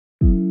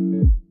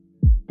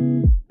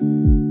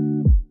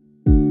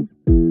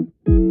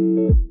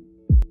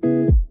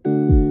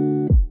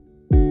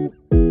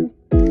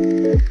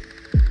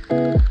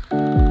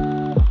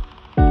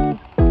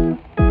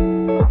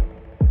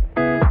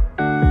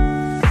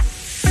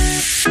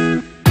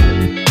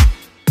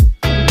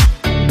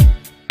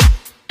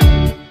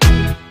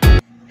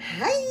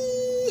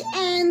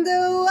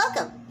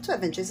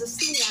Adventures of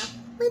Xinia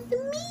with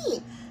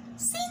me,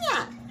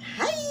 Xinia.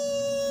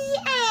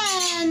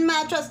 Hi! And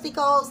my trusty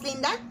co-host,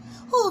 Linda,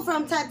 who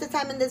from time to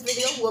time in this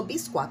video will be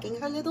squawking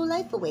her little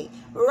life away.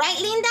 Right,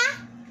 Linda?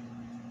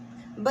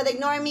 But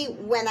ignore me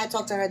when I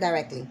talk to her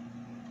directly.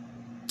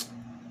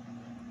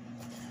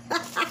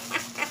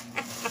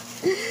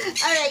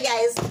 Alright,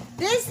 guys.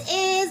 This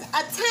is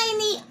a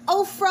tiny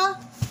Ofra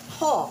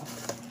haul.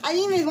 I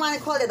didn't even want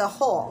to call it a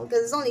haul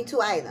because it's only 2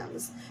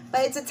 items.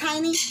 But it's a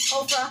tiny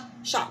Ofra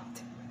shop.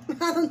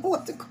 I don't know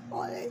what to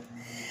call it.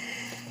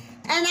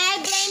 And I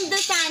blame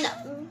this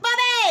on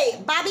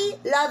Bobbie. Bobbie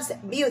loves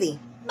beauty.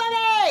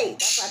 Bobbie!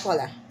 That's what I call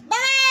her.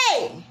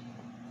 Bobbie!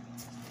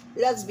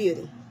 Loves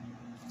beauty.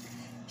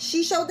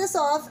 She showed this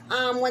off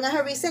one of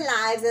her recent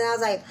lives, and I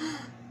was like, oh,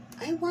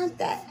 I want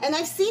that. And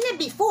I've seen it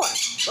before,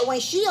 but when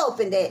she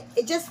opened it,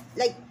 it just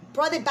like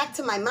brought it back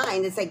to my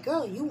mind. It's like,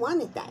 girl, you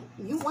wanted that.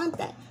 You want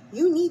that.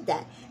 You need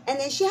that.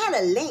 And then she had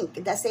a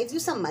link that saves you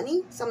some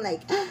money. So I'm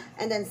like,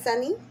 and then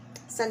Sunny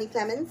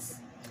Clemens,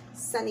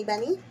 Sunny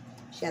Bunny.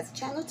 She has a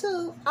channel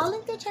too. I'll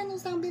link their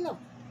channels down below.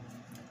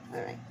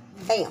 All right.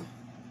 Bam.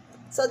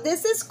 So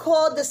this is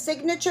called the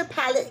Signature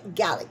Palette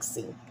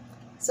Galaxy.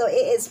 So it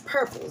is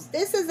purples.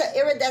 This is an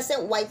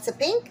iridescent white to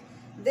pink.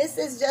 This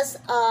is just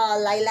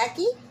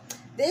lilac-y.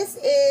 This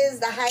is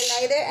the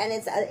highlighter, and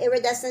it's an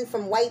iridescent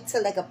from white to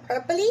like a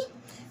purpley.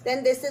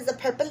 Then this is a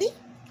purpley.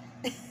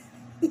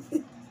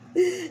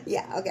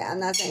 Yeah, okay, I'm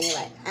not saying it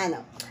right. I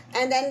know.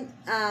 And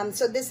then,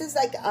 so this is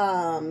like,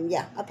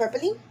 yeah, a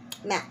purpley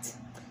matte.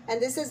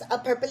 And this is a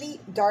purpley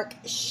dark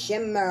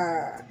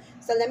shimmer.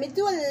 So let me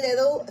do a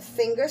little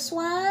finger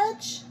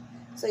swatch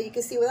so you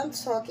can see what I'm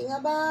talking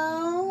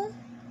about.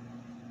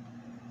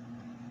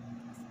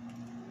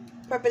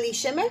 Purpley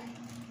shimmer.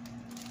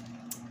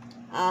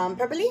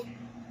 Purpley.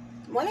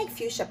 More like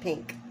fuchsia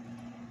pink.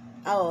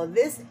 Oh,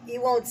 this,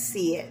 you won't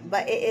see it,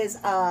 but it is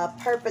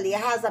purpley.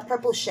 It has a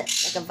purple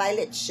shift, like a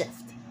violet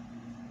shift.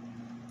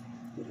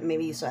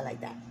 Maybe you saw it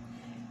like that.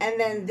 And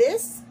then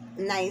this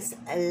nice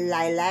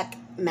lilac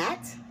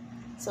matte.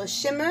 So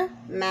shimmer,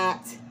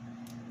 matte,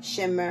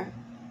 shimmer,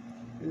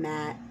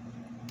 matte,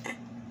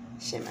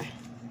 shimmer.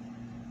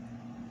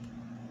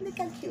 Look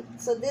how cute.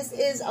 So this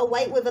is a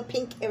white with a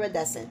pink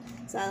iridescent.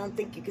 So I don't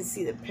think you can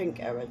see the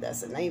pink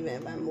iridescent. Not even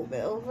if I move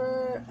it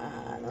over.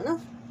 I don't know.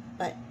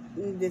 But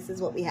this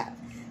is what we have.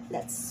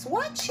 Let's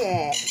swatch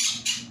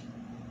it.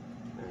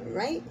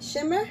 Alright.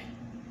 Shimmer,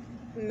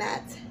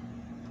 matte,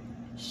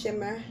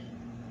 shimmer,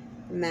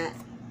 matte,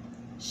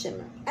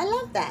 shimmer. I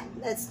love that.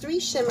 That's 3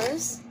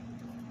 shimmers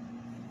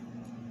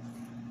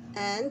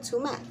and 2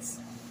 mattes.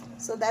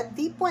 So that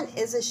deep one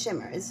is a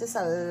shimmer. It's just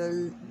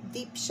a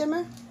deep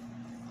shimmer.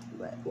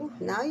 But ooh,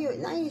 now you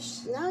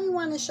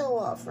want to show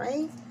off,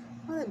 right?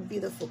 All the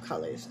beautiful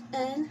colors.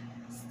 And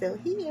still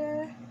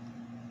here.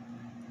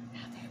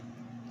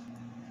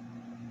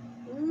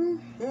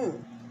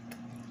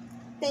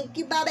 Thank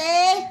you,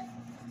 Bobbie,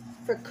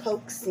 for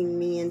coaxing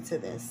me into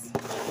this.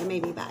 It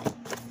made me buy it.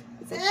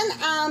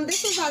 And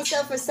this was on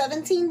sale for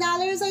 $17,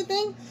 I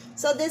think.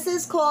 So this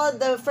is called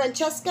the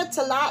Francesca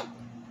Tolot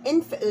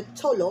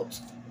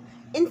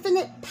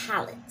Infinite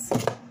Palette.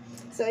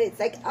 So it's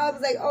like, I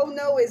was like, oh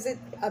no, is it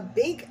a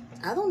big,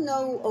 I don't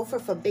know, offer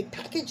for big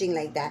packaging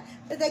like that.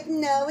 But like,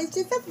 no, it's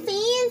just a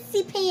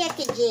fancy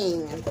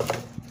packaging.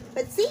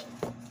 But see,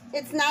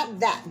 it's not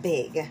that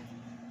big.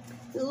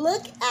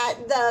 Look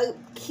at the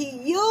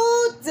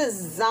cute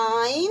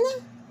design.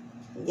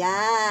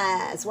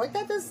 Yes, work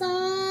that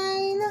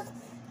design.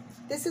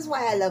 This is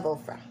why I love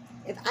Ofra.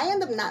 If I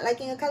end up not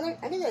liking a color,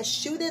 I can just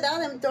shoot it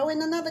out and throw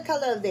in another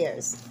color of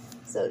theirs.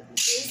 So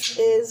this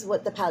is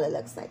what the palette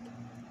looks like.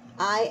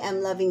 I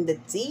am loving the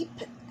deep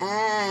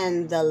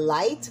and the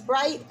light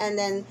bright, and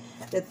then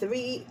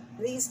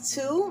these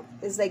 2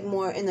 is like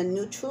more in a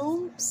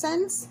neutral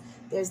sense.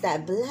 There's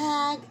that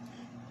black,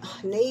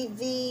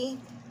 navy,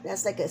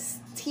 that's like a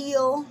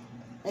teal,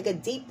 like a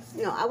deep,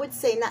 no, I would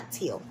say not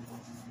teal.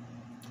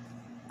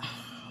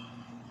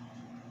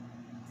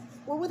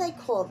 What would I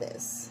call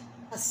this?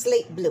 A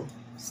slate blue.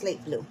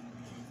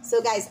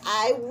 So guys,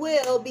 I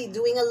will be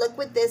doing a look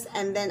with this,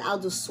 and then I'll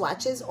do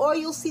swatches, or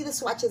you'll see the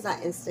swatches on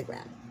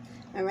Instagram.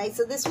 All right,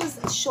 so this was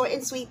short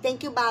and sweet.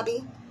 Thank you,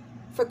 Bobbie,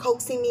 for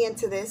coaxing me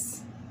into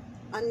this,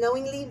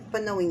 unknowingly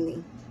but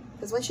knowingly.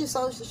 Because once you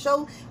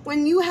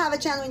when you have a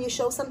channel and you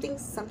show something,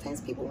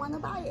 sometimes people want to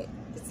buy it.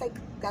 It's like,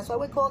 that's why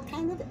we're called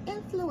kind of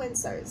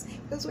influencers,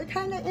 because we're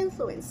kind of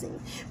influencing.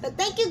 But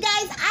thank you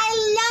guys. I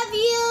love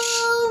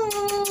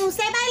you.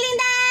 Say bye,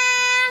 Linda.